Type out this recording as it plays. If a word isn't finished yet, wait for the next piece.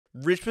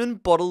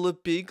Richmond bottle a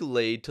big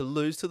lead to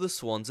lose to the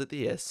Swans at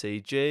the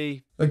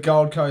SCG. The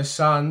Gold Coast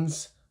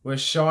Suns were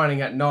shining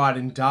at night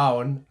in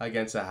Darwin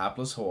against the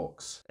hapless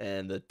Hawks.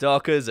 And the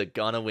Dockers are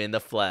gonna win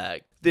the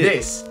flag.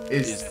 This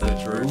is the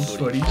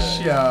DrewFooty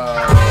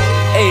Show.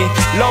 Hey,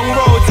 long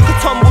road, took a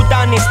tumble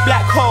down this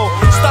black hole.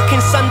 Stuck in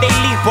Sunday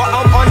League, but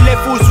I'm on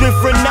levels with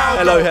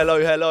Ronaldo.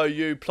 Hello,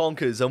 you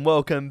plonkers, and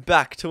welcome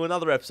back to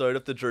another episode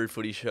of the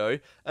DrewFooty Show.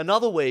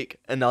 Another week,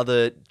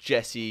 another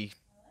Jesse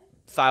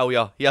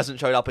failure. He hasn't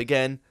showed up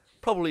again,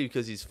 probably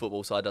because his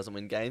football side doesn't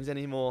win games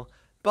anymore.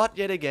 But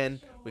yet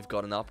again, we've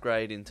got an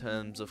upgrade in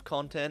terms of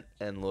content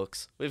and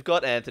looks. We've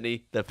got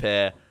Anthony, the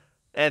pear.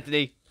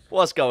 Anthony,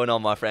 what's going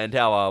on, my friend?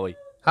 How are we?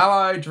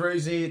 Hello,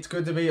 Drewzy. It's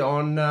good to be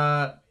on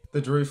the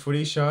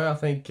DrewFooty Show. I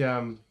think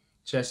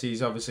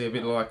Jesse's obviously a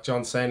bit like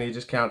John Cena. You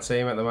just can't see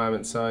him at the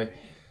moment, so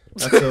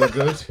that's all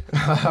good.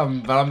 But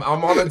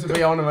I'm honoured to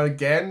be on him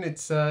again.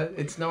 It's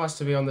nice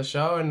to be on the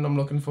show, and I'm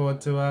looking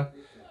forward to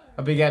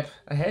a big app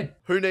ahead.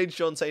 Who needs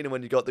John Cena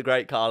when you got the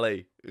great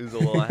Carly, is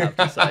all I have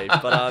to say.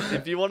 But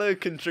if you want to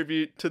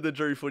contribute to the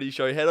DrewFooty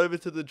Show, head over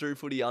to the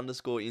DrewFooty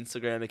 _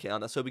 Instagram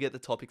account. That's where we get the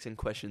topics and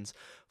questions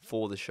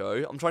for the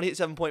show. I'm trying to hit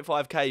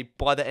 7.5k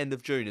by the end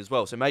of June as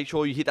well, so make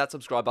sure you hit that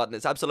subscribe button.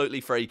 It's absolutely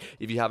free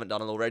if you haven't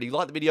done it already.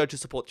 Like the video to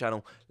support the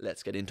channel.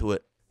 Let's get into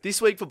it.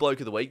 This week for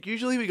Bloke of the Week,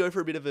 usually we go for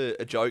a bit of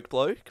a joke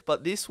bloke,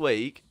 but this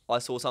week I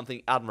saw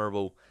something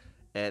admirable,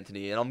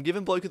 Anthony, and I'm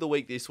giving Bloke of the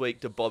Week this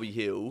week to Bobby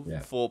Hill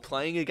for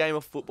playing a game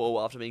of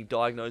football after being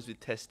diagnosed with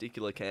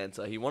testicular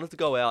cancer. He wanted to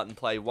go out and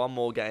play one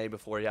more game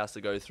before he has to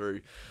go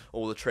through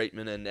all the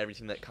treatment and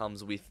everything that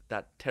comes with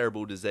that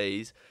terrible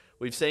disease.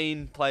 We've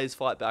seen players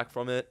fight back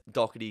from it,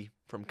 Doherty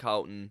from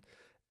Carlton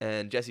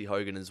and Jesse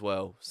Hogan as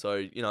well. So,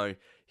 you know,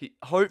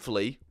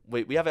 hopefully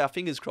we have our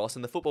fingers crossed,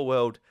 and the football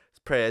world's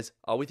prayers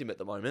are with him at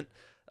the moment.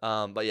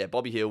 But yeah,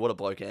 Bobby Hill, what a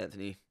bloke,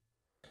 Anthony.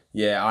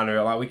 Yeah, I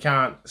know. Like, we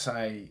can't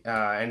say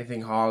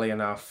anything highly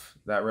enough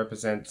that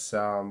represents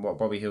what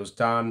Bobby Hill's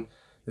done.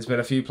 There's been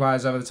a few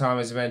players over the time,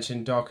 as you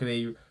mentioned,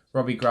 Doherty,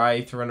 Robbie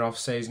Gray through an off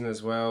season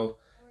as well.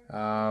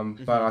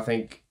 But I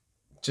think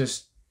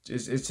just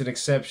it's an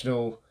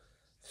exceptional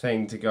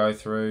thing to go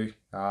through,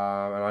 and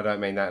I don't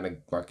mean that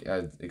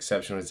in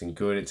exceptional as in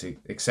good. It's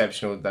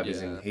exceptional that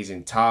he's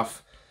in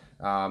tough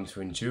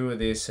to endure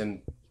this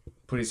and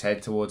put his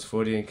head towards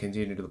footy and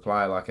continue to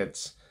play. Like,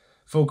 it's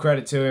full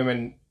credit to him,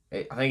 and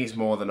I think he's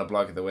more than a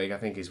bloke of the week. I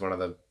think he's one of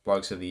the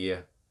blokes of the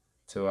year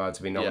to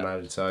be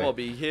nominated. Yeah. So,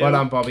 Bobby Hill, well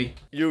done, Bobby.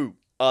 You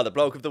are the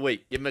bloke of the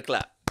week. Give him a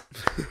clap.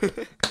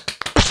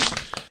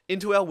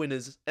 Into our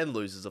winners and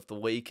losers of the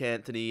week,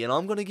 Anthony, and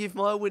I'm going to give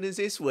my winners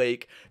this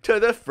week to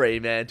the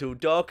Fremantle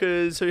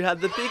Dockers, who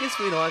had the biggest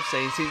win I've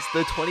seen since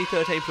the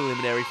 2013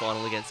 preliminary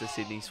final against the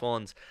Sydney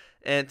Swans.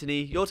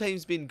 Anthony, your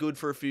team's been good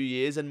for a few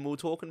years, and we were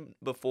talking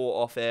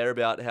before off air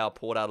about how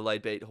Port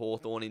Adelaide beat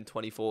Hawthorn in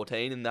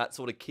 2014, and that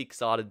sort of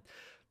kick-started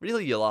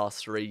really your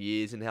last 3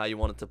 years and how you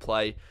wanted to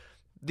play.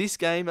 This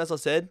game, as I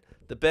said,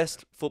 the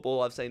best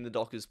football I've seen the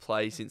Dockers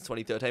play since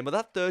 2013. But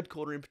that third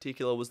quarter in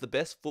particular was the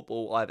best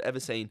football I've ever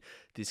seen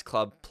this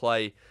club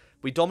play.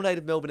 We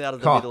dominated Melbourne out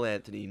of the middle,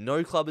 Anthony.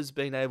 No club has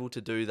been able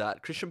to do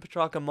that. Christian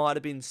Petrarca might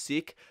have been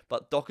sick,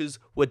 but Dockers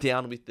were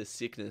down with the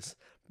sickness.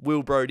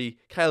 Will Brodie,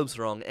 Caleb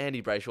Sarong,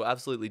 Andy Brayshaw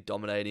absolutely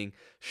dominating.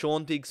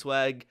 Sean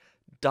Digswag,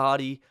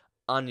 Darty,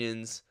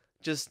 Onions.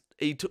 Just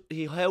he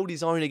held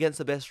his own against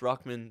the best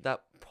ruckman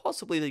that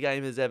possibly the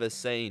game has ever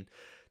seen,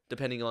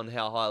 depending on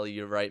how highly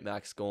you rate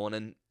Max Gawn.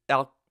 And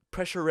our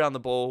pressure around the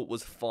ball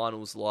was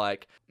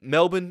finals-like.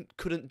 Melbourne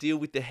couldn't deal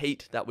with the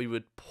heat that we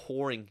were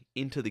pouring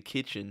into the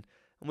kitchen,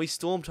 and we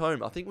stormed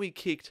home. I think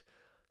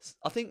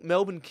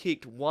Melbourne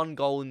kicked one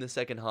goal in the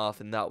second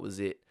half, and that was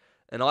it.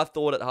 And I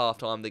thought at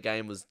halftime the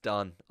game was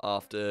done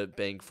after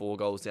being 4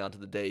 goals down to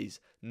the Dees.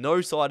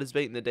 No side has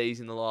beaten the Dees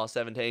in the last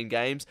 17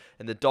 games,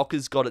 and the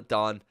Dockers got it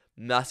done.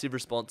 Massive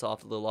response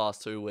after the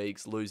last 2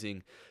 weeks,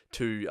 losing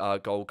to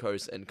Gold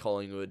Coast and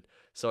Collingwood.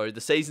 So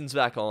the season's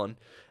back on,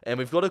 and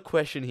we've got a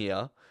question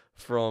here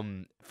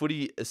from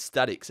Footy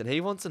Aesthetics, and he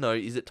wants to know,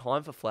 is it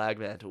time for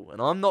Fremantle?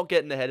 And I'm not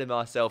getting ahead of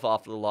myself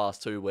after the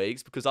last 2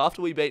 weeks, because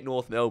after we beat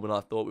North Melbourne,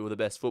 I thought we were the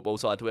best football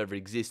side to ever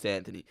exist,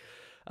 Anthony.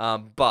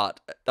 But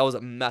that was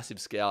a massive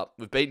scout.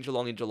 We've beaten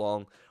Geelong in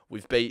Geelong.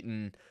 We've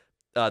beaten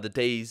the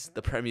Dees,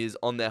 the Premiers,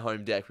 on their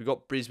home deck. We've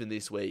got Brisbane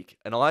this week,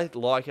 and I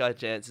like our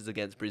chances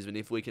against Brisbane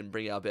if we can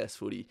bring our best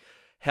footy.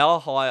 How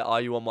high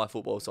are you on my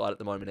football side at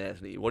the moment,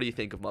 Anthony? What do you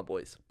think of my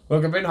boys?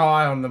 Look, I've been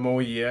high on them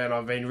all year, and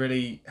I've been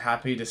really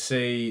happy to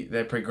see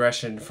their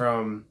progression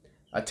from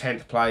a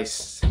 10th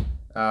place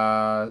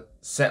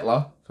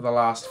settler for the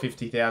last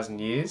 50,000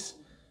 years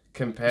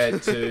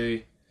compared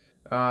to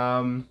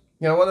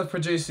what they've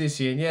produced this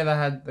year. And yeah, they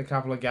had a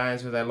couple of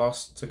games where they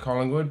lost to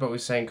Collingwood, but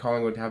we've seen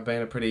Collingwood have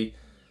been a pretty,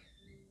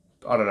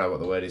 I don't know what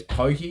the word is,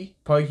 pokey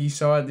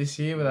side this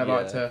year, where they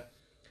like to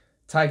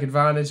take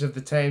advantage of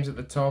the teams at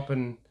the top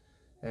and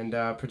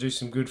produce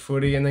some good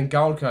footy. And then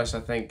Gold Coast,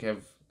 I think,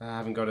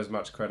 haven't got as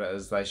much credit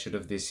as they should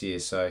have this year.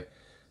 So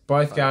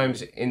both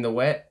games in the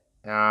wet,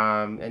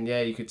 and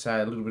yeah, you could say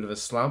a little bit of a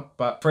slump.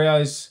 But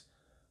Freo's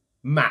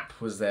map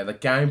was there. The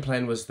game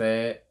plan was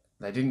there.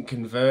 They didn't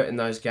convert in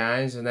those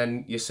games. And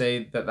then you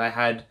see that they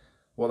had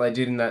what they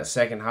did in that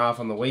second half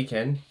on the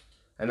weekend.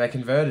 And they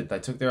converted. They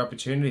took their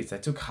opportunities. They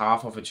took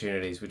half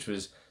opportunities, which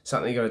was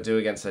something you got to do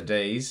against the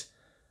Dees.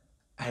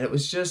 And it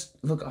was just,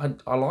 look,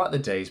 I like the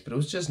Dees, but it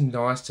was just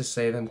nice to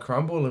see them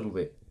crumble a little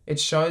bit. It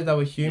showed they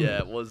were human. Yeah,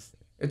 it was.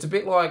 It's a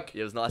bit like...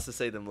 Yeah, it was nice to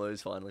see them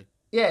lose finally.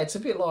 Yeah, it's a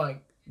bit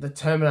like the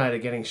Terminator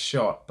getting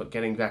shot, but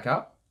getting back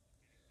up.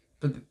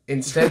 But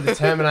instead, the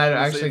Terminator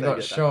actually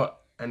got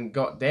shot and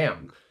got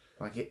down.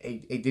 Like,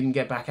 he didn't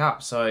get back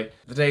up. So,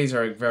 the Dees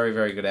are a very,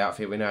 very good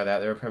outfit. We know that.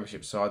 They're a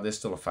premiership side. They're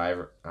still a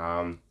favourite.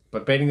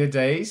 But beating the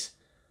Dees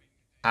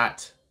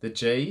at the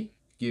G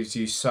gives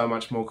you so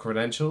much more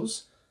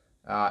credentials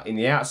in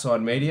the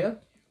outside media.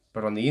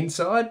 But on the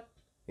inside,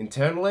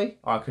 internally,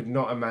 I could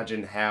not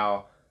imagine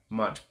how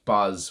much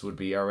buzz would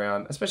be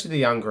around, especially the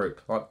young group.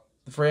 Like,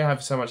 the Free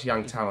have so much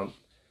young talent.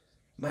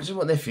 Imagine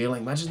what they're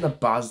feeling. Imagine the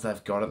buzz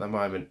they've got at the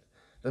moment.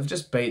 They've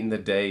just beaten the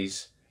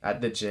Dees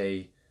at the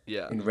G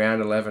in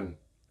round 11,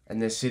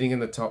 and they're sitting in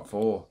the top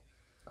 4.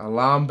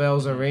 Alarm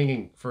bells are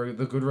ringing for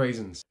the good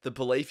reasons. The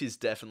belief is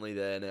definitely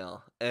there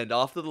now. And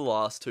after the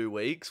last 2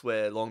 weeks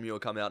where Longmuir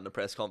come out in a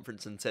press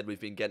conference and said we've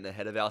been getting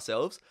ahead of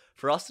ourselves,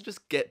 for us to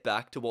just get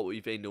back to what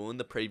we've been doing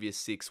the previous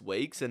 6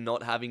 weeks and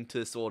not having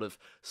to sort of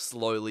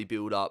slowly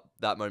build up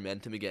that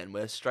momentum again.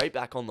 We're straight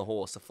back on the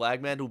horse. The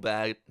Fremantle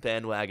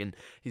bandwagon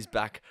is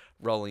back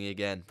rolling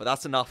again. But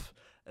that's enough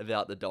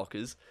about the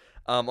Dockers.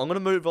 I'm going to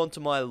move on to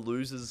my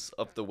losers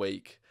of the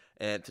week,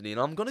 Anthony,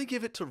 and I'm going to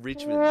give it to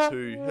Richmond,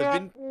 who have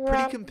been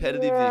pretty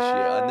competitive this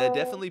year, and they're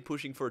definitely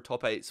pushing for a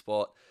top 8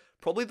 spot.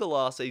 Probably the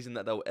last season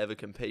that they'll ever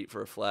compete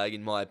for a flag,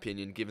 in my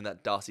opinion, given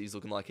that Dusty's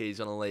looking like he's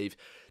going to leave,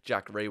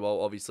 Jack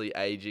Rewalt obviously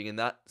ageing, and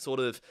that sort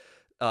of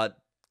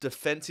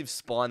defensive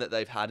spine that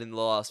they've had in the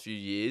last few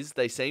years,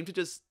 they seem to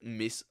just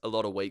miss a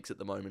lot of weeks at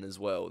the moment as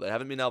well. They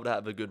haven't been able to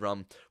have a good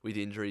run with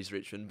injuries,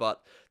 Richmond,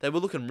 but they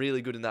were looking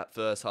really good in that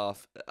first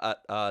half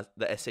at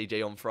the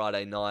SCG on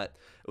Friday night.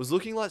 It was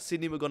looking like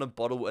Sydney were going to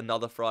bottle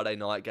another Friday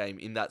night game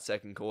in that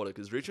second quarter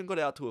because Richmond got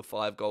out to a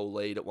 5-goal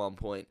lead at one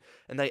point,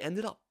 and they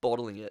ended up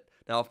bottling it.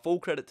 Now, full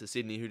credit to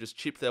Sydney, who just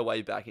chipped their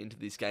way back into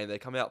this game. They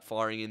come out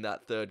firing in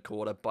that third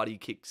quarter. Buddy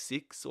kicked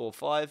 6 or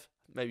 5,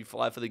 maybe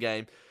 5 for the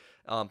game.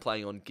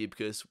 Playing on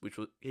Gibcus,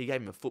 he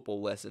gave him a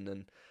football lesson,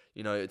 and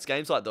it's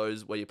games like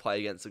those where you play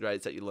against the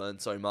greats that you learn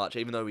so much.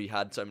 Even though we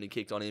had so many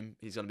kicks on him,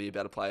 he's going to be a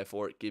better player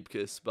for it,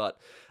 Gibcus.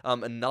 But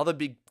another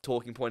big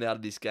talking point out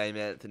of this game,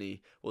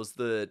 Anthony, was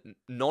the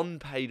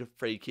non-paid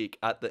free kick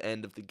at the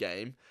end of the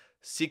game.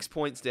 6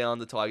 points down,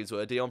 the Tigers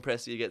were. Dion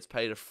Prestia gets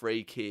paid a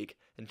free kick,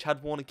 and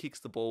Chad Warner kicks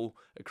the ball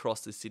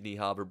across the Sydney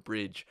Harbour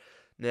Bridge.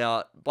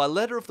 Now, by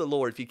letter of the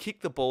law, if you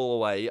kick the ball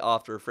away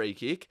after a free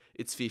kick,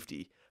 it's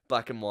 50,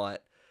 black and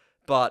white.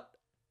 But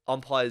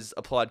umpires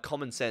applied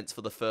common sense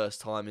for the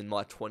first time in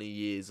my 20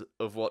 years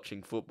of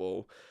watching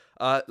football.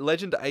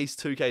 Legend Ace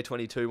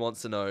 2K22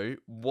 wants to know,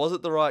 was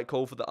it the right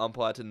call for the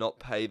umpire to not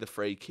pay the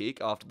free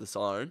kick after the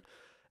siren?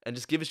 And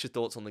just give us your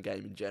thoughts on the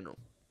game in general.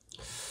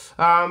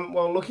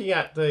 Well, looking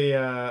at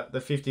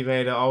the 50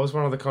 metre, I was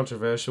one of the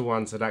controversial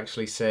ones that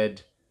actually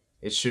said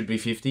it should be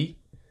 50.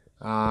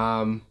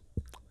 I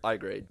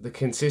agreed. The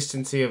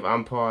consistency of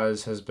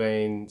umpires has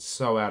been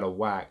so out of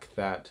whack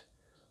that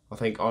I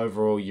think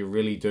overall you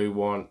really do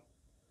want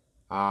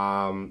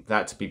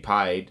that to be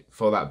paid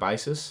for that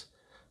basis.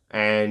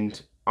 And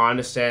I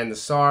understand the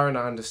siren,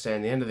 I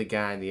understand the end of the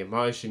game, the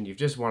emotion. You've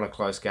just won a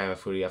close game of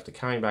footy after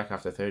coming back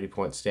after 30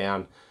 points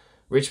down.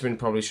 Richmond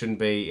probably shouldn't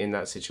be in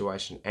that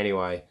situation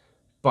anyway.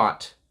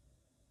 But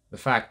the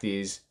fact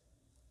is,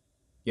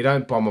 you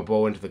don't bomb a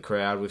ball into the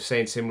crowd. We've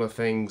seen similar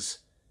things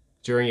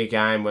during a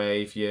game where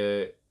if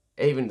you're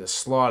even the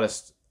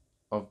slightest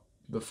of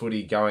the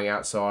footy going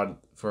outside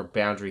for a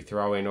boundary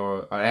throw-in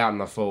or out in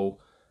the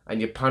full,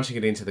 and you're punching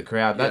it into the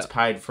crowd, that's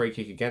paid free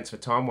kick against for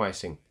time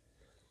wasting.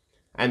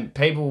 And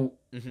people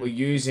were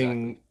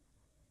using,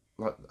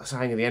 like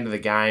saying at the end of the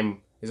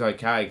game is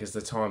okay because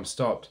the time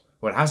stopped.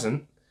 Well, it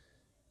hasn't.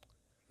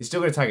 He's still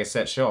going to take a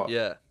set shot.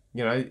 Yeah.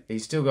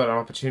 He's still got an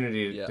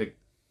opportunity to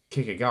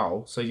kick a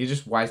goal. So you're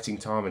just wasting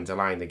time and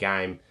delaying the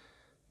game,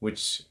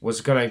 which was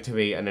going to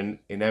be an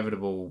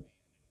inevitable...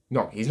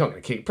 No, he's not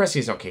going to kick.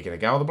 Prestia's not kicking a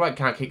goal. The bloke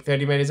can't kick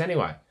 30 metres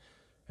anyway.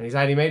 And he's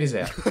 80 metres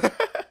out.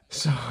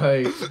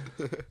 So,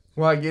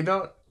 you're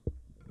not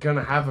going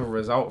to have a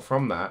result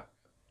from that.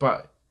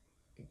 But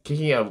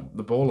kicking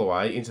the ball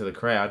away into the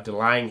crowd,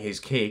 delaying his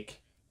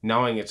kick,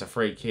 knowing it's a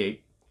free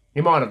kick,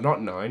 he might have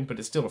not known, but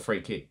it's still a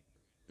free kick.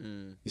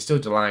 You're still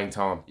delaying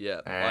time. Yeah,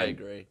 I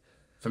agree.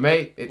 For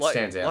me, it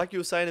stands out. Like you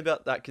were saying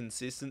about that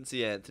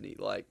consistency, Anthony,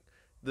 like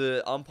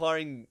the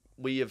umpiring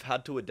we have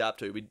had to adapt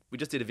to. We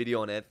just did a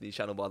video on Anthony's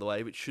channel, by the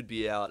way, which should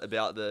be out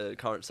about the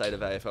current state of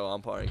AFL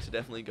umpiring, so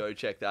definitely go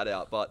check that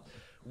out. But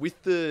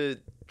with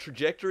the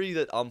trajectory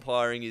that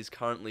umpiring is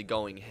currently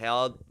going,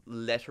 how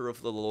letter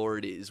of the law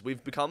it is,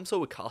 we've become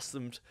so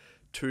accustomed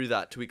to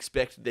that, to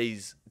expect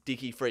these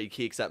dicky free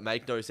kicks that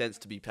make no sense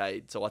to be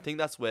paid. So I think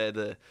that's where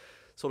the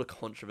sort of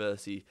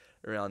controversy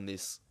around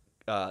this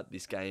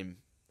game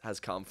has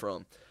come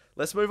from.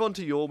 Let's move on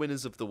to your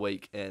winners of the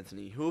week,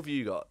 Anthony. Who have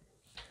you got?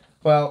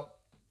 Well,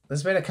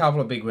 there's been a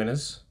couple of big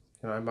winners.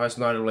 Most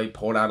notably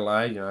Port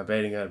Adelaide,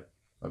 beating an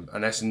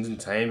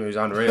Essendon team who's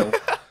unreal.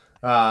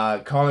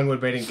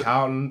 Collingwood beating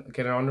Carlton,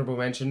 get an honourable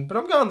mention. But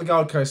I'm going the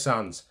Gold Coast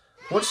Suns.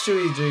 What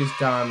Stewie Drew's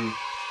done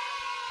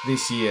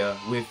this year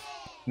with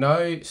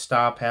no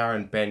star power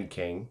in Ben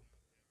King.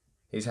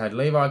 He's had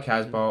Levi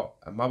Casbolt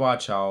and Mabai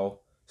Chol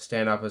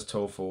stand up as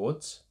tall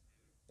forwards.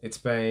 It's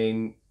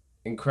been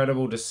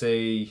incredible to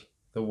see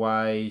the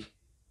way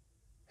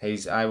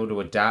he's able to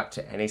adapt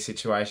to any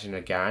situation in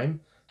a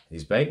game.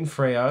 He's beaten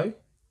Freo.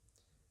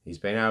 He's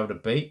been able to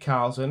beat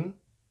Carlton.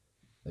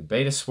 They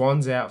beat a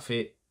Swans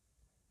outfit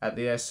at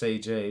the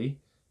SCG.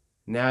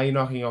 Now you're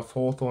knocking off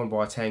Hawthorn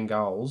by 10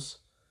 goals.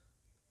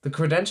 The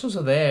credentials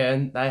are there,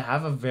 and they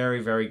have a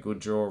very, very good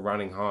draw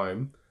running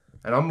home.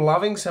 And I'm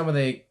loving some of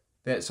their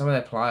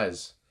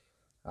players.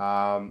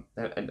 And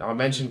I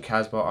mentioned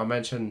Casbolt. I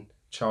mentioned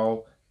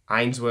Chol.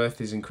 Ainsworth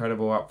is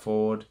incredible up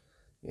forward.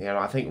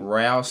 I think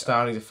Rao's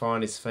starting to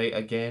find his feet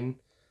again.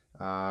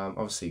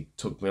 Obviously,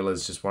 Took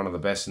Miller's just one of the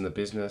best in the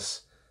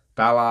business.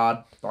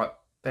 Ballard,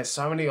 there's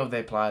so many of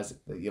their players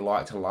that you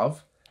like to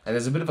love, and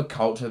there's a bit of a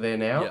culture there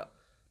now. Yeah.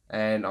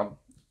 And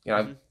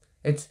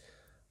it's,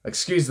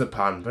 excuse the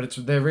pun, but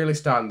they're really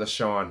starting to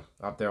shine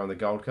up there on the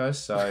Gold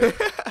Coast. So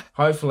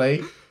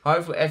hopefully,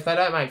 if they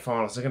don't make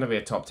finals, they're going to be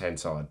a top 10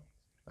 side.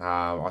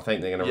 I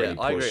think they're going to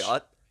really push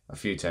a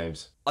few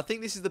teams. I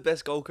think this is the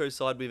best Gold Coast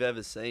side we've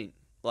ever seen.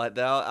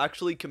 They're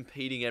actually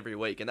competing every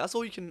week, and that's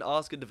all you can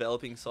ask a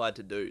developing side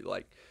to do.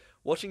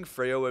 Watching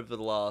Freo over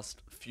the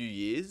last few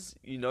years,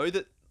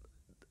 that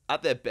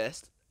at their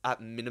best, at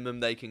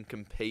minimum, they can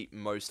compete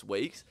most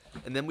weeks,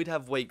 and then we'd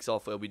have weeks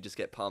off where we'd just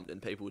get pumped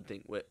and people would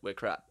think we're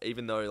crap,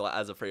 even though,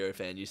 as a Freo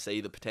fan, you see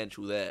the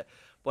potential there.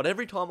 But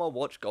every time I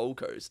watch Gold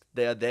Coast,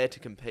 they are there to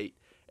compete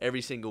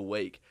every single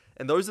week.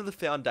 And those are the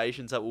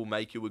foundations that will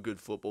make you a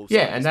good football side.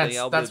 Yeah, and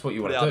that's what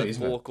you want to do,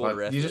 isn't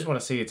it? You just want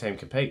to see your team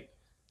compete.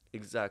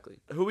 Exactly.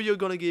 Who are you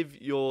going to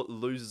give your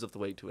losers of the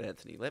week to,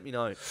 Anthony? Let me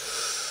know.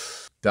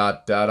 Da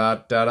da da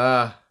da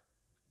da.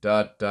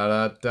 Da da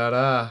da da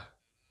da.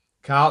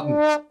 Carlton.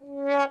 I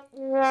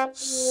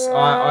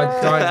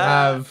don't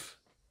have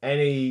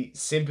any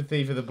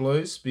sympathy for the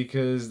Blues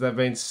because they've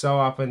been so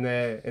up in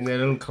their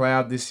little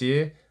cloud this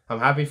year. I'm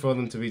happy for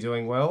them to be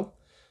doing well.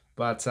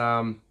 But,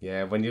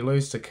 when you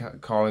lose to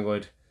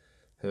Collingwood,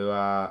 who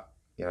are,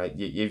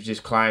 you've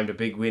just claimed a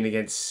big win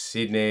against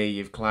Sydney.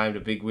 You've claimed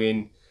a big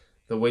win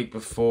the week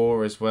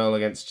before as well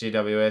against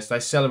GWS. They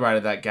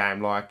celebrated that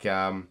game like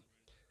they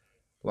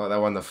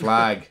won the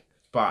flag.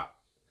 But,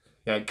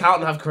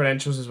 Carlton have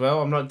credentials as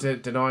well. I'm not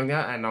denying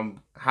that, and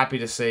I'm happy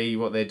to see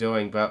what they're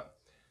doing. But,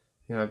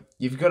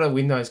 you've got to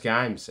win those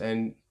games.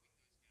 And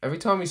every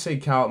time you see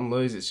Carlton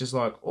lose, it's just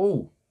like,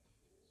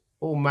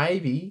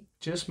 maybe,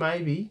 just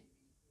maybe,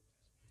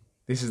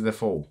 this is the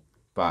fall.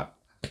 But,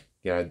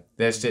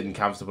 they're sitting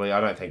comfortably.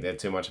 I don't think they're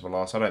too much of a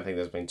loss. I don't think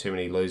there's been too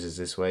many losers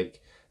this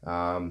week.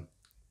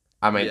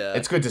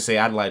 It's good to see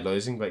Adelaide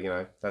losing, but,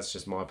 that's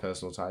just my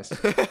personal taste.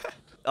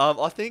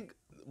 I think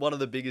one of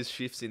the biggest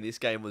shifts in this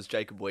game was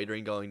Jacob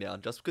Wiedering going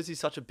down, just because he's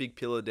such a big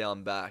pillar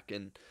down back.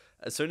 And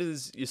as soon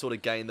as you sort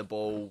of gain the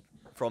ball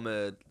from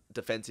a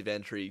defensive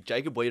entry,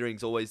 Jacob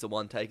Wiedering's always the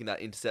one taking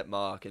that intercept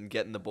mark and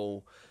getting the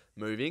ball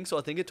moving. So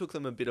I think it took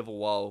them a bit of a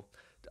while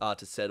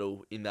to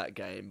settle in that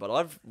game. But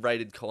I've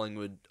rated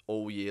Collingwood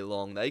all year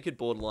long. They could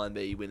borderline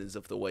be winners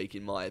of the week,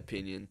 in my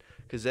opinion,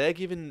 because they're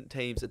giving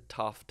teams a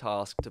tough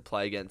task to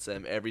play against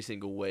them every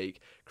single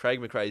week. Craig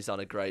McRae's done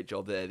a great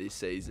job there this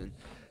season.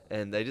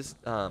 And they're just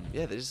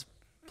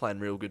playing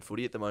real good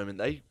footy at the moment.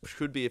 They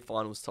should be a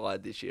finals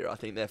side this year. I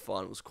think they're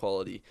finals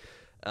quality.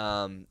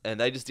 And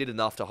they just did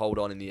enough to hold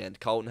on in the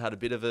end. Carlton had a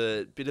bit of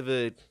a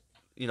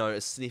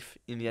a sniff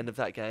in the end of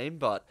that game,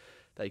 but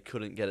they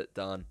couldn't get it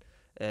done.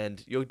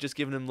 And you're just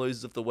giving them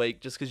losers of the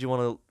week just because you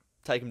want to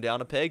take them down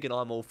a peg, and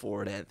I'm all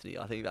for it, Anthony.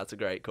 I think that's a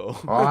great call.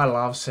 I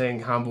love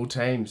seeing humble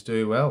teams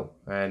do well.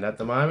 And at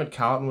the moment,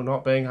 Carlton were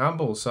not being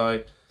humble.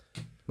 So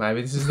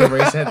maybe this is the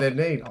reset they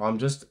need.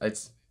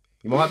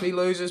 You might be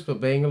losers, but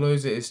being a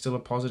loser is still a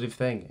positive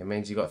thing. It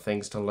means you got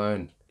things to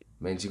learn.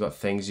 It means you got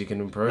things you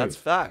can improve. That's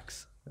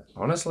facts.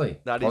 Honestly,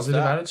 that positive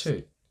is facts.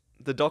 Attitude.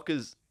 The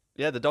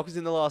Dockers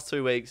in the last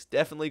 2 weeks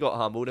definitely got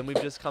humbled, and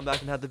we've just come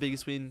back and had the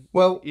biggest win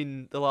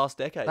in the last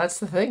decade.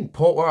 That's the thing.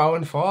 Port were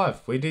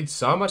 0-5. We did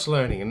so much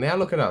learning, and now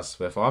look at us.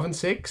 We're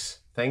 5-6.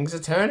 Things are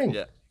turning.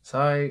 Yeah.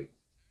 So.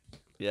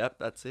 Yep,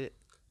 that's it.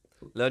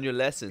 Learn your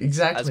lessons.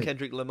 Exactly. As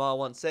Kendrick Lamar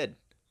once said,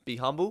 be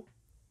humble.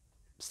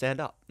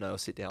 Stand up. No,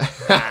 sit down.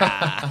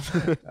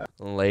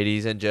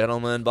 Ladies and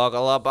gentlemen,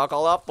 buckle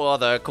up for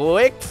the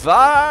quick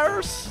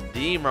fire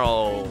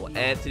steamroll.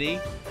 Anthony,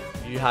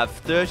 you have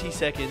 30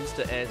 seconds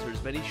to answer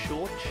as many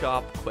short,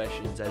 sharp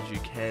questions as you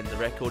can. The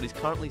record is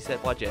currently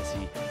set by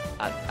Jesse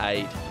at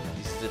 8.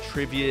 This is a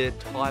trivia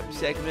type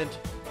segment.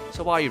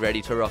 So are you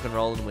ready to rock and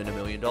roll and win $1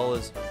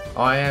 million?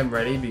 I am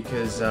ready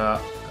because,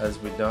 as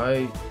we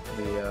know,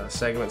 the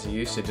segments you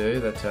used to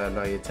do that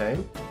know your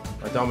team,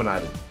 I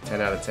dominated 10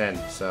 out of 10.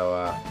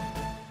 So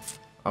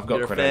I've got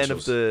You're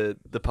credentials. a fan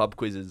of the pub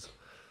quizzes.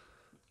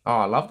 Oh,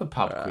 I love the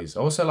pub quiz. I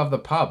also love the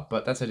pub,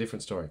 but that's a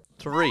different story.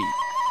 3,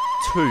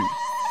 2.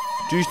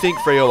 Do you think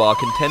Freo are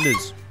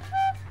contenders?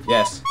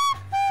 Yes.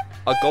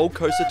 Are Gold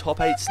Coast a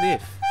top 8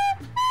 sniff?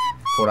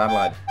 Port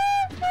Adelaide.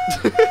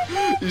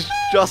 Is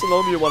Justin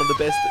Longmuir one of the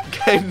best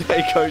game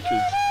day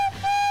coaches?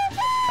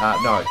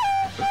 No.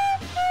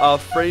 Are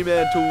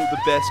Fremantle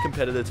the best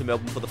competitor to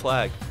Melbourne for the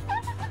flag?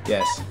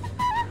 Yes.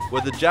 Were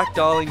the Jack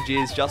Darling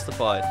jeers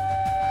justified?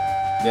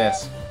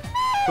 Yes.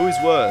 Who is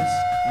worse,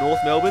 North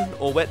Melbourne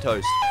or Wet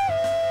Toast?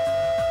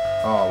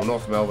 Oh, well,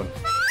 North Melbourne.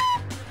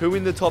 Who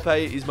in the top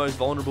 8 is most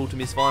vulnerable to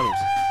miss finals?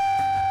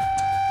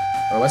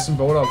 Western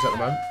Bulldogs at the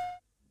moment.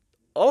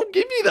 I'll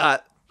give you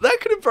that. That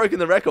could have broken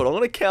the record. I'm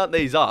going to count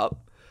these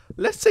up.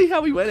 Let's see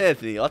how we went,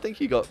 Anthony. I think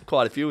you got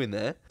quite a few in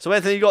there. So,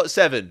 Anthony, you got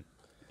 7.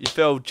 You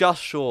fell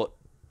just short.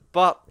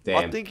 But Damn.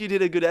 I think you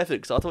did a good effort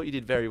because I thought you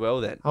did very well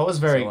then. I was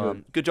very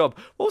good. Good job.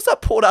 What was that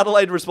Port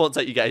Adelaide response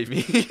that you gave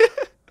me?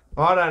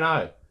 I don't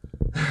know.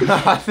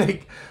 I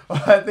think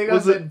I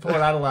said Port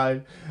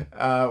Adelaide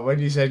when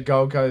you said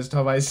Gold Coast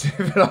top 8,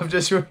 but I've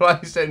just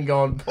replaced it and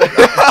gone Port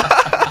Adelaide.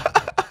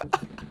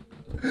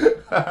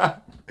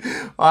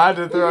 I had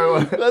to throw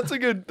one. That's a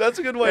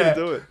good way to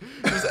do it.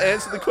 Just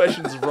answer the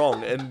questions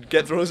wrong and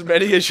get through as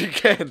many as you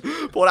can.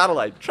 Port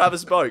Adelaide,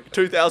 Travis Boak,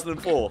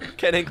 2004,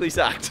 Ken Hinkley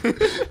sacked.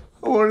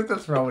 I wanted to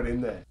throw it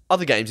in there.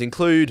 Other games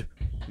include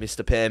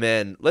Mr.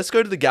 Pearman. Let's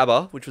go to the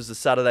Gabba, which was the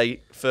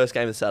first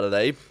game of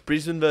Saturday.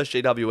 Brisbane versus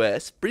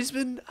GWS.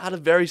 Brisbane had a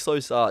very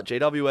slow start.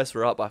 GWS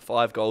were up by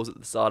 5 goals at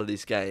the start of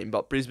this game,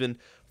 but Brisbane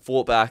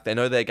fought back. They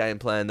know their game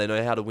plan. They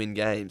know how to win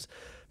games.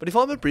 But if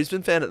I'm a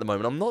Brisbane fan at the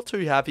moment, I'm not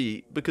too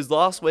happy because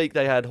last week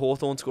they had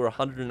Hawthorn score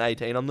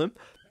 118 on them.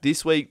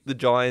 This week, the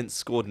Giants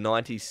scored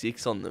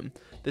 96 on them.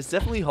 There's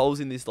definitely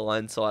holes in this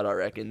Lions side, I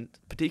reckon,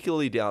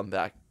 particularly down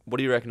back. What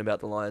do you reckon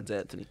about the Lions,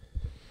 Anthony?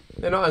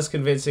 They're not as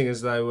convincing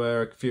as they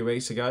were a few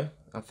weeks ago,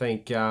 I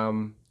think.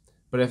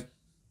 But if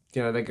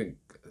they could,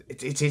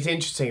 it's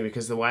interesting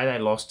because the way they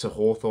lost to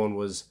Hawthorn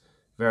was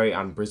very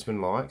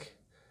un-Brisbane-like,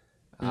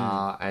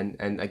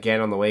 and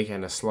again on the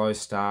weekend a slow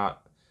start.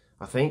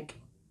 I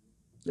think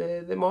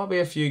there might be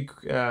a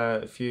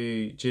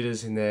few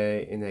jitters in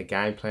their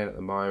game plan at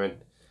the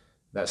moment.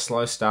 That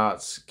slow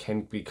starts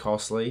can be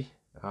costly,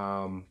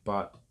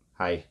 but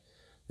hey.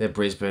 They're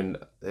Brisbane.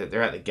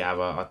 They're at the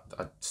Gabba.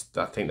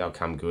 I think they'll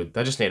come good.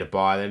 They just need a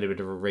bye. They need a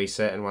bit of a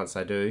reset, and once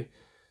they do,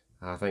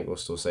 I think we'll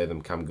still see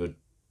them come good.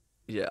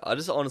 Yeah, I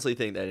just honestly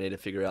think they need to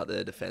figure out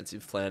their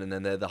defensive plan, and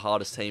then they're the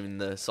hardest team in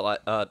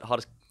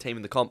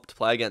the comp to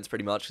play against,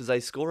 pretty much, because they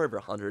score over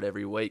 100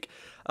 every week.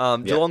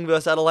 Geelong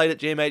versus Adelaide at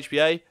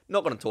GMHBA.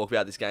 Not going to talk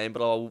about this game,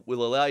 but I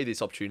will allow you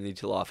this opportunity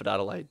to laugh at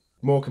Adelaide.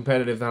 More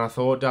competitive than I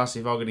thought.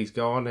 Darcy Fogarty's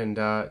gone, and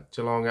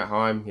Geelong at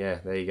home. Yeah,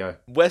 there you go.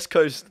 West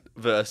Coast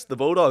versus the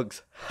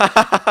Bulldogs.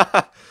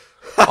 I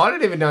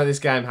didn't even know this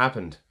game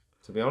happened,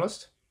 to be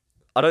honest.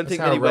 I don't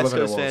think many West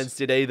Coast fans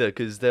did either,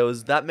 because there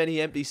was that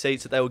many empty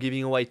seats that they were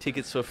giving away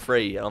tickets for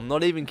free. And I'm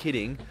not even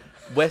kidding.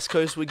 West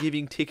Coast were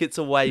giving tickets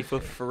away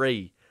for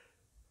free.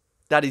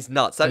 That is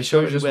nuts. That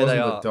shows you where they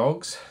are.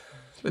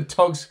 The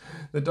dogs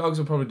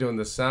were probably doing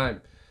the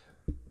same.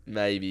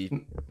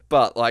 Maybe.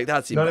 But, that's not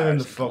embarrassing. Not even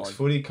the Fox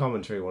Footy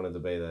commentary wanted to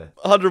be there.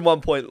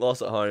 101 point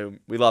loss at home.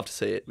 We love to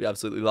see it. We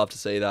absolutely love to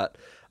see that.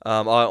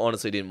 I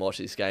honestly didn't watch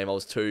this game. I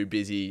was too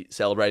busy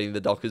celebrating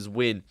the Dockers'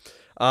 win.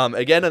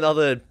 Again,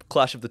 another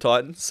clash of the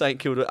Titans. St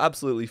Kilda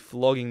absolutely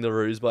flogging the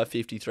Roos by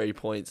 53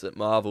 points at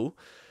Marvel.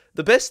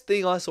 The best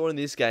thing I saw in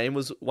this game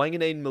was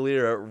Wanganeen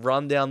Malira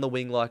run down the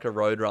wing like a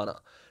roadrunner.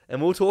 And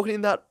we were talking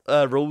in that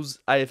Rules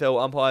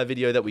AFL umpire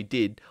video that we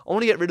did. I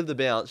want to get rid of the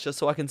bounce just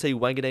so I can see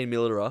Wanganeen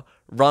Millera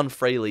run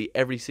freely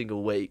every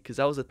single week, because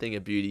that was a thing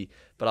of beauty.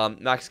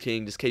 But Max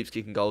King just keeps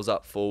kicking goals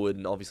up forward,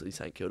 and obviously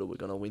St Kilda were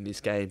going to win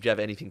this game. Do you have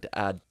anything to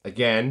add?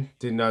 Again,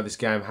 didn't know this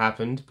game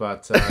happened,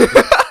 but...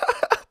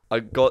 I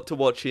got to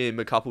watch him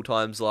a couple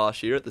times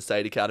last year at the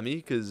State Academy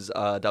because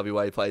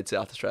WA played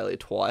South Australia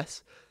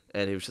twice,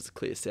 and he was just a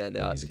clear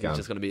standout. He's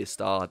just going to be a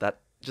star.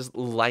 That just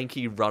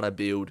lanky runner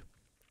build.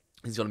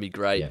 He's going to be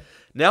great. Yeah.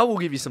 Now we'll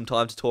give you some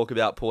time to talk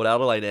about Port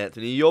Adelaide,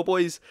 Anthony. Your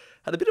boys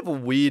had a bit of a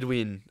weird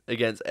win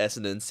against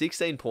Essendon,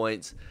 16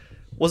 points.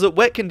 Was it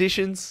wet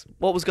conditions?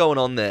 What was going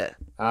on there?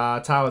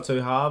 Tale of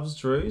two halves,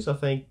 Drews. I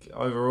think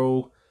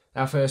overall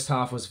our first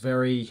half was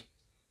very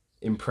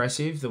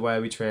impressive. The way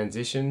we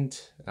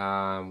transitioned,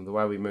 the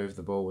way we moved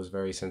the ball was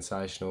very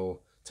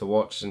sensational to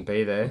watch and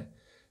be there.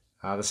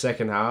 The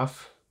second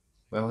half,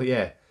 well,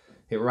 yeah,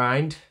 it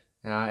rained.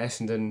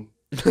 Essendon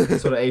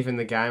sort of evened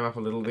the game up a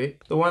little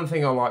bit. The one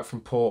thing I liked from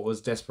Port was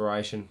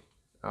desperation.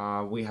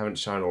 We haven't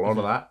shown a lot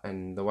of that,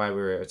 and the way we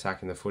were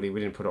attacking the footy,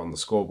 we didn't put it on the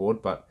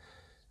scoreboard, but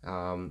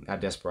our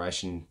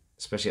desperation,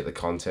 especially at the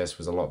contest,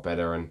 was a lot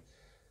better. And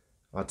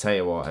I'll tell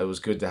you what, it was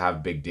good to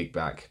have Big Dick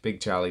back.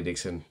 Big Charlie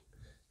Dixon.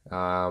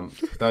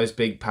 Those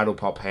big paddle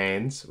pop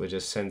hands were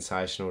just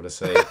sensational to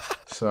see.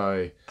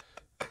 So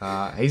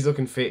he's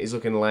looking fit, he's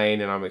looking lean,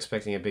 and I'm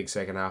expecting a big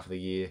second half of the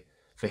year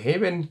for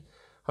him, and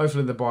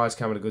hopefully the buyers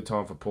come at a good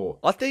time for Port.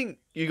 I think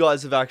you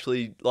guys have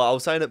actually, like I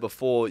was saying it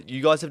before,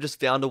 you guys have just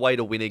found a way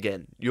to win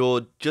again.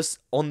 You're just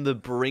on the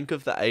brink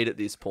of the 8 at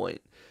this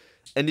point.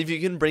 And if you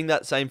can bring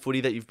that same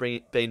footy that you've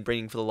been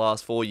bringing for the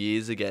last 4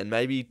 years again,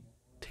 maybe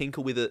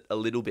tinker with it a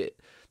little bit.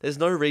 There's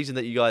no reason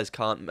that you guys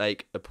can't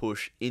make a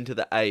push into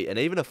the 8 and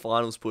even a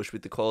finals push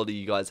with the quality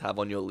you guys have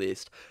on your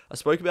list. I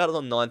spoke about it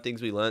on 9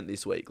 Things We Learnt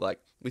this week. Like,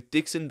 with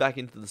Dixon back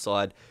into the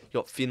side, you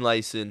got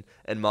Finlayson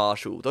and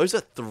Marshall. Those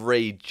are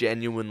 3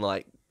 genuine,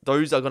 like,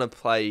 those are going to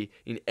play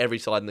in every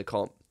side in the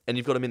comp. And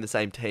you've got them in the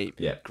same team.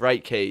 Yeah.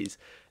 Great keys.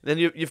 And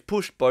then you've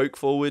pushed Boak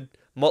forward.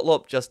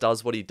 Motlop just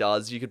does what he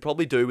does. You could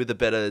probably do with a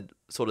better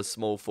sort of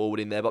small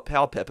forward in there, but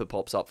Powell Pepper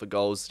pops up for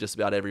goals just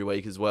about every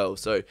week as well.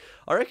 So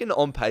I reckon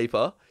on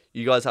paper,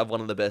 you guys have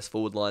one of the best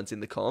forward lines in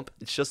the comp.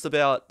 It's just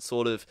about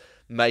sort of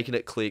making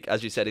it click,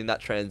 as you said, in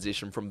that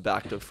transition from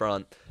back to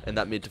front and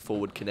that mid to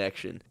forward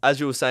connection. As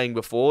you were saying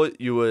before,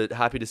 you were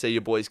happy to see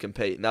your boys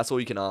compete, and that's all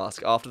you can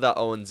ask. After that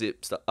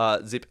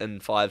 0-zip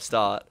and 5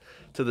 start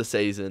to the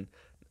season,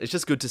 it's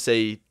just good to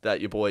see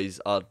that your boys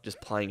are just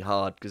playing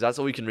hard, because that's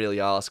all we can really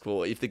ask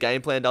for. If the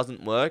game plan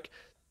doesn't work,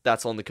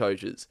 that's on the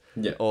coaches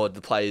or the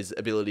players'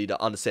 ability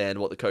to understand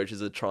what the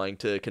coaches are trying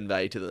to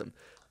convey to them.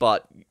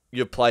 But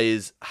your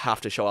players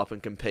have to show up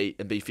and compete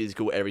and be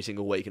physical every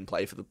single week and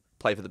play for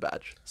the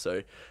badge.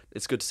 So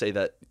it's good to see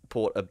that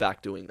Port are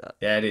back doing that.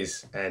 Yeah, it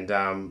is. And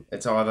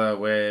it's either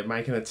we're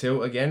making a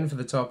tilt again for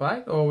the top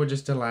 8 or we're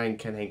just delaying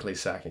Ken Hinkley's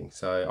sacking.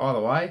 So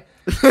either way,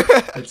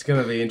 it's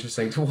going to be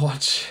interesting to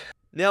watch.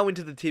 Now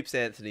into the tips,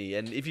 Anthony,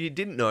 and if you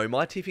didn't know,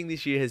 my tipping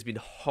this year has been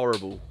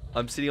horrible.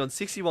 I'm sitting on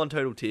 61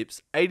 total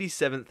tips,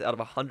 87th out of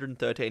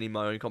 113 in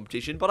my own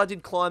competition, but I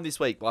did climb this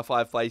week by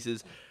 5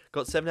 places,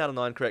 got 7 out of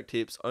 9 correct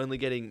tips, only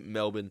getting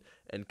Melbourne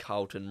and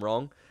Carlton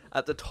wrong.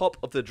 At the top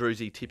of the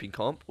Drewzy tipping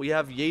comp, we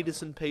have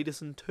Yeaderson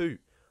Peterson 2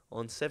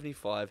 on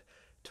 75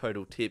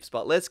 total tips.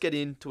 But let's get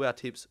into our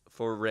tips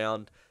for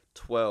round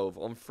 12.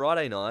 On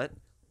Friday night,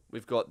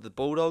 we've got the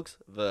Bulldogs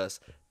versus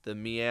the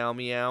Meow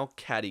Meow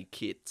Caddy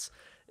Kits.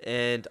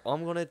 And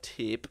I'm going to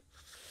tip...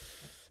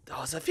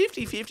 Oh, it's a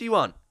 50-50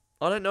 one.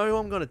 I don't know who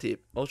I'm going to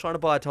tip. I was trying to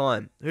buy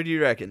time. Who do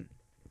you reckon?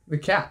 The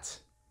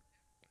Cats.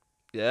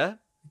 Yeah?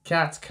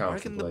 Cats I comfortably.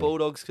 reckon the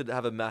Bulldogs could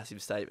have a massive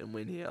statement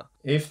win here.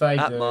 If they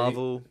At do,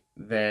 Marvel.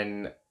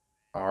 then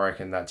I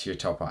reckon that's your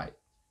top 8. Alright,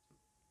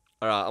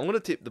 I'm going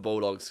to tip the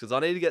Bulldogs because I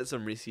need to get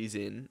some riskies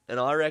in. And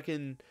I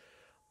reckon...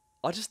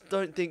 I just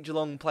don't think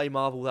Geelong play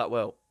Marvel that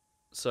well.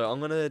 So I'm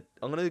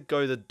gonna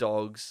go the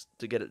Dogs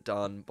to get it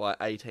done by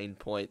 18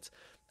 points.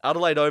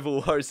 Adelaide Oval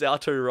will host our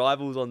 2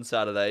 rivals on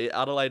Saturday,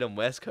 Adelaide and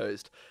West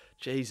Coast.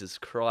 Jesus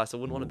Christ, I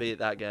wouldn't want to be at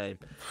that game.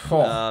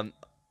 I'm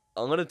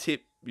gonna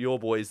tip your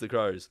boys, the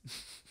Crows.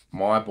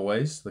 My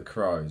boys, the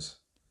Crows.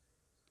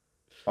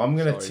 I'm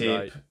gonna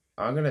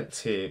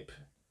tip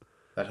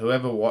that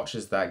whoever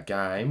watches that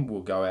game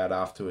will go out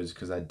afterwards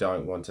because they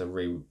don't want to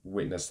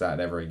re-witness that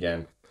ever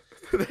again.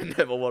 They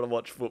never want to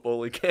watch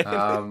football again.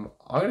 I'm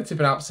going to tip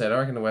an upset. I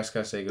reckon the West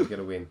Coast Eagles get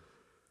a win.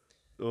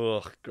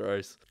 Ugh,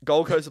 gross.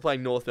 Gold Coast are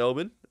playing North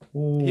Melbourne.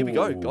 Ooh. Here we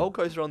go. Gold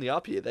Coast are on the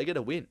up here. They get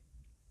a win.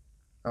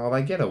 Oh,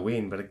 they get a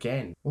win, but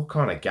again, what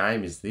kind of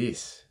game is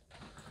this?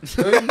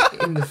 Who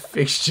in the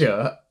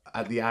fixture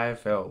at the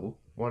AFL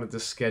wanted to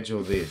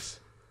schedule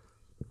this?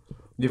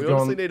 We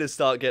honestly need to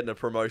start getting a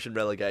promotion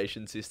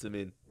relegation system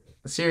in.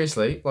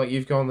 Seriously, like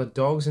you've gone the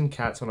Dogs and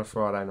Cats on a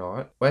Friday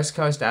night. West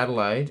Coast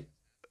Adelaide,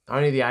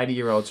 only the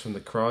 80-year-olds from the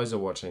Crows are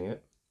watching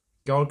it.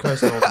 Gold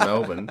Coast North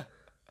Melbourne.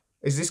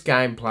 Is this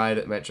game played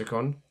at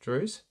Metricon,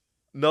 Drews?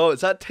 No,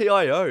 it's at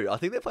TIO. I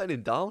think they're playing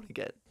in Darwin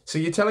again. So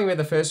you're telling me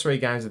the first 3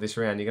 games of this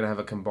round, you're going to have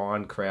a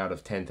combined crowd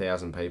of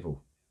 10,000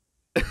 people?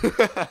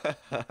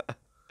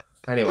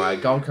 Anyway,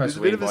 Gold Coast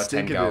win by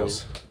 10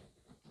 goals.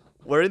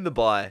 We're in the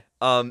bye.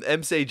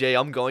 MCG,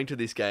 I'm going to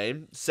this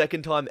game.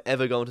 Second time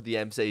ever going to the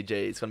MCG.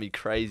 It's going to be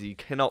crazy.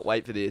 Cannot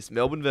wait for this.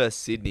 Melbourne versus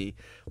Sydney.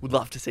 Would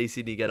love to see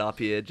Sydney get up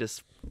here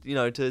just,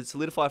 to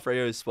solidify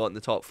Freo's spot in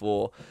the top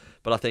 4.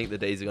 But I think the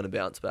Dees are going to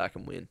bounce back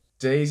and win.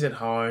 Dees at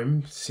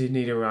home,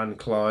 Sydney to run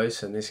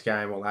close, and this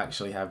game will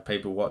actually have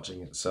people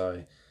watching it.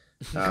 So,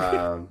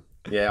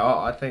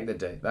 I think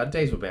that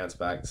Dees will bounce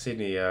back.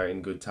 Sydney are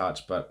in good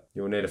touch, but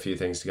you'll need a few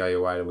things to go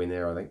your way to win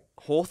there, I think.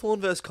 Hawthorn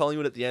versus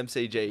Collingwood at the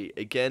MCG.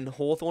 Again,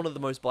 Hawthorn are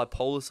the most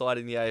bipolar side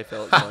in the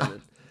AFL at the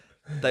moment.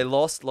 They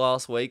lost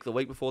last week, the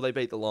week before they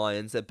beat the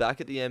Lions. They're back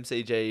at the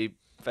MCG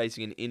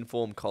facing an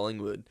informed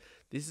Collingwood.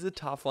 This is a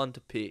tough one to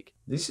pick.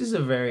 This is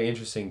a very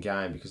interesting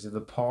game because if the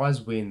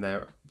Pies win,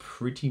 they're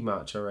pretty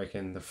much, I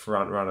reckon, the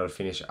front runner to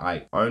finish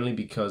 8, only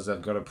because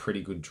they've got a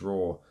pretty good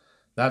draw.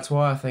 That's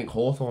why I think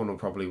Hawthorn will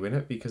probably win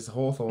it, because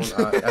Hawthorn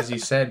are, as you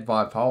said,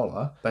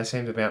 bipolar. They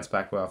seem to bounce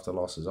back well after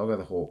losses. I'll go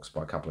the Hawks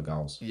by a couple of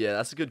goals. Yeah,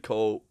 that's a good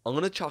call. I'm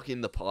going to chuck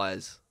in the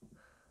Pies,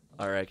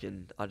 I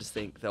reckon. I just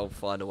think they'll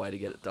find a way to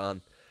get it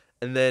done.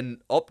 And then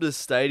Optus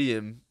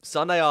Stadium,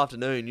 Sunday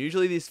afternoon.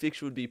 Usually this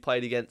fixture would be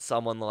played against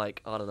someone like,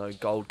 I don't know,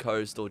 Gold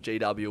Coast or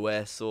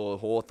GWS or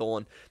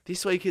Hawthorn.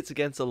 This week it's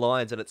against the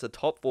Lions and it's a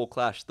top 4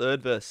 clash,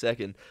 third versus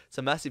second. It's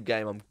a massive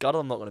game. I'm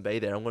gutted I'm not going to be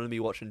there. I'm going to be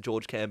watching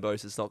George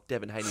Cambosis knock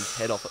Devin Haney's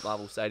head off at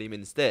Marvel Stadium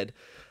instead.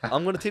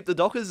 I'm going to tip the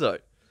Dockers though.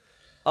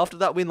 After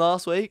that win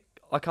last week,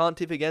 I can't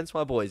tip against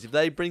my boys. If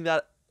they bring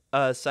that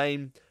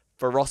same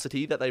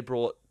ferocity that they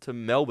brought to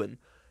Melbourne,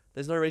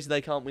 there's no reason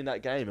they can't win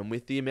that game. And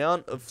with the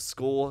amount of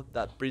score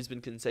that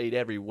Brisbane concede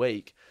every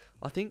week,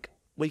 I think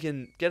we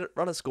can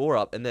run a score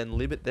up and then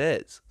limit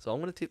theirs. So I'm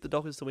going to tip the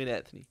Dockers to win,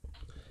 Anthony.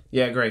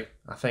 Yeah, I agree.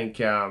 I think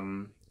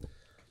you're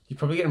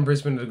probably getting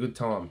Brisbane at a good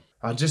time.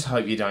 I just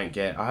hope I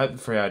hope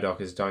the Freo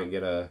Dockers don't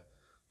get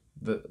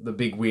the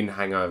big win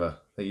hangover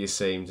that you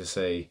seem to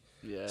see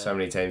so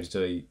many teams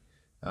do.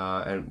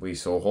 And we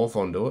saw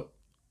Hawthorn do it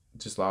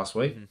just last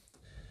week. Mm-hmm.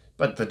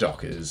 But the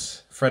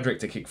Dockers, Frederick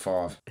to kick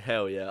 5.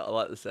 Hell yeah, I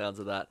like the sounds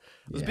of that.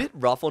 It was a bit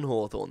rough on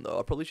Hawthorn though.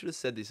 I probably should have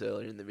said this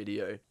earlier in the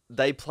video.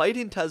 They played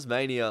in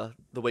Tasmania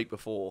the week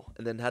before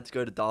and then had to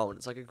go to Darwin.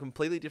 It's like a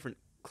completely different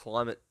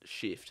climate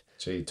shift.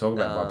 Gee, talk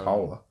about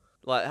bipolar.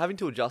 Like, having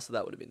to adjust to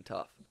that would have been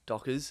tough.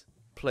 Dockers,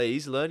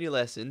 please learn your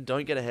lesson.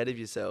 Don't get ahead of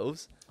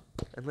yourselves.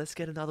 And let's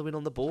get another win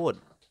on the board.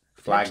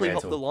 Actually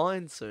hop the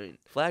line soon.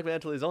 Flag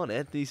mantle is on.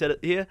 Anthony said it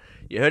here.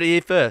 You heard it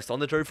here first on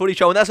the DrewFooty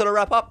Show. And that's going to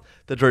wrap up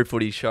the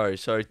DrewFooty Show.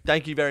 So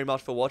thank you very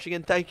much for watching.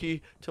 And thank you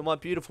to my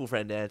beautiful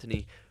friend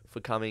Anthony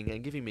for coming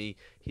and giving me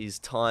his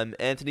time.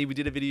 Anthony, we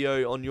did a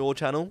video on your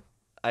channel,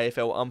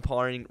 AFL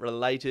umpiring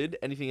related.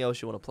 Anything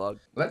else you want to plug?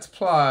 Let's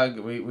plug.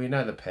 We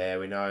know the pair.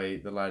 We know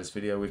the latest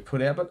video we've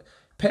put out. But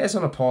Pair's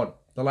on a pod.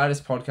 The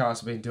latest podcast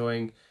I've been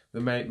doing. The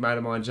mate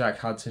of mine, Jack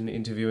Hudson,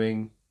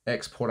 interviewing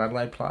ex-Port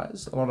Adelaide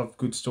players. A lot of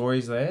good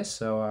stories there.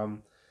 So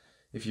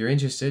if you're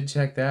interested,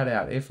 check that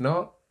out. If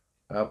not,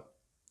 well,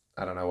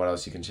 I don't know what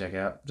else you can check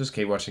out. Just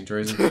keep watching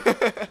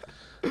Drewzy.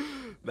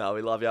 No,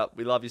 we love you.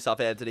 We love your stuff,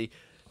 Anthony.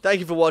 Thank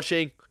you for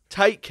watching.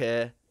 Take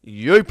care.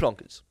 You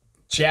plonkers.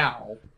 Ciao.